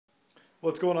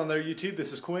What's going on there, YouTube?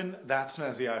 This is Quinn, that's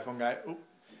Snazzy iPhone Guy. This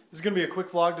is going to be a quick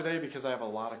vlog today because I have a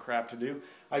lot of crap to do.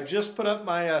 I just put up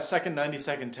my second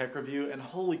 90-second tech review, and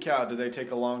holy cow, do they take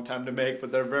a long time to make,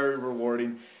 but they're very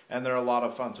rewarding, and they're a lot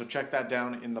of fun. So check that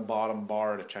down in the bottom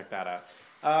bar to check that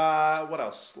out. What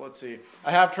else? Let's see. I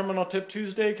have Terminal Tip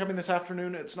Tuesday coming this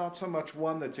afternoon. It's not so much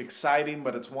one that's exciting,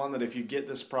 but it's one that if you get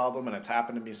this problem, and it's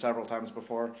happened to me several times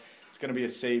before, it's going to be a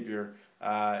savior.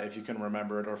 If you can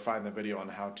remember it or find the video on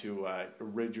how to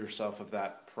rid yourself of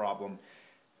that problem.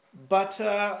 But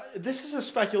this is a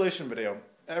speculation video.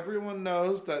 Everyone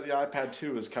knows that the iPad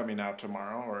 2 is coming out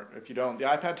tomorrow, or if you don't, the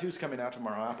iPad 2 is coming out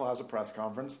tomorrow. Apple has a press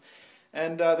conference.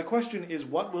 And the question is,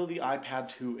 what will the iPad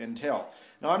 2 entail?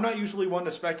 Now, I'm not usually one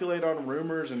to speculate on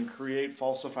rumors and create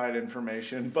falsified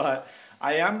information, but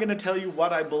I am going to tell you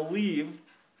what I believe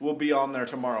will be on there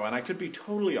tomorrow, and I could be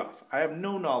totally off. I have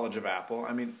no knowledge of Apple.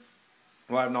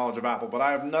 Well, I have knowledge of Apple, but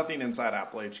I have nothing inside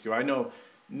Apple HQ. I know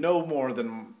no more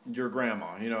than your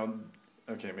grandma,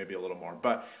 Okay, maybe a little more.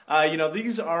 But,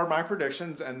 these are my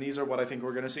predictions, and these are what I think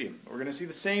we're going to see. We're going to see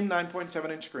the same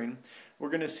 9.7-inch screen. We're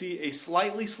going to see a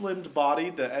slightly slimmed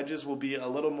body. The edges will be a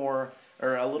little more,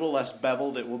 or a little less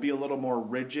beveled. It will be a little more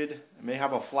rigid. It may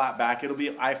have a flat back. It'll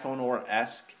be iPhone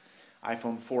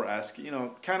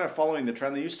 4-esque, kind of following the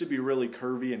trend. They used to be really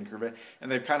curvy,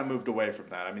 and they've kind of moved away from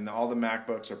that. I mean, all the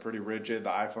MacBooks are pretty rigid, the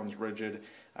iPhone's rigid,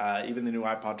 even the new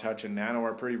iPod Touch and Nano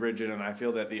are pretty rigid, and I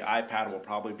feel that the iPad will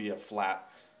probably be a flat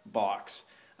box.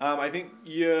 I think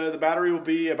the battery will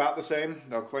be about the same.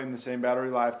 They'll claim the same battery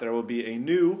life. There will be a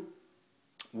new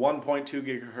 1.2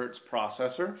 gigahertz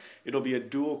processor. It'll be a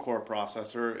dual-core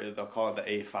processor. They'll call it the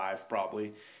A5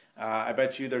 probably. I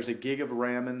bet you there's a gig of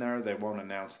RAM in there. They won't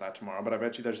announce that tomorrow, but I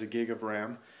bet you there's a gig of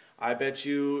RAM. I bet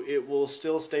you it will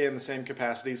still stay in the same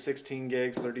capacity, 16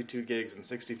 gigs, 32 gigs, and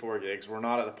 64 gigs. We're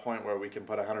not at the point where we can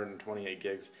put 128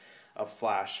 gigs of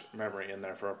flash memory in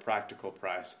there for a practical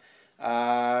price.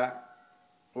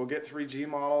 We'll get 3G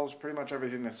models, pretty much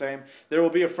everything the same. There will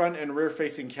be a front and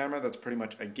rear-facing camera. That's pretty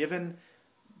much a given.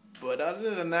 But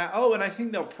other than that, and I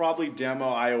think they'll probably demo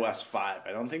iOS 5.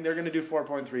 I don't think they're going to do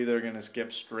 4.3. They're going to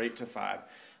skip straight to 5.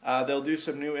 They'll do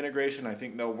some new integration. I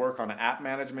think they'll work on app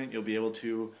management. You'll be able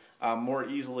to more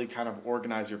easily kind of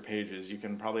organize your pages. You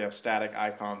can probably have static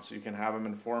icons, so you can have them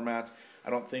in formats. I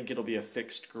don't think it'll be a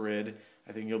fixed grid.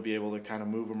 I think you'll be able to kind of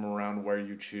move them around where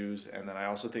you choose. And then I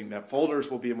also think that folders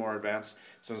will be more advanced.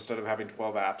 So instead of having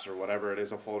 12 apps or whatever it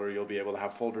is a folder, you'll be able to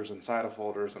have folders inside of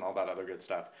folders and all that other good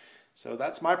stuff. So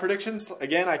that's my predictions.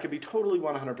 Again, I could be totally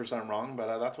 100% wrong,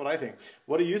 but that's what I think.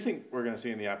 What do you think we're going to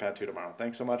see in the iPad 2 tomorrow?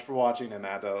 Thanks so much for watching, and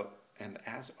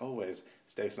as always,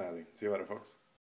 stay snazzy. See you later, folks.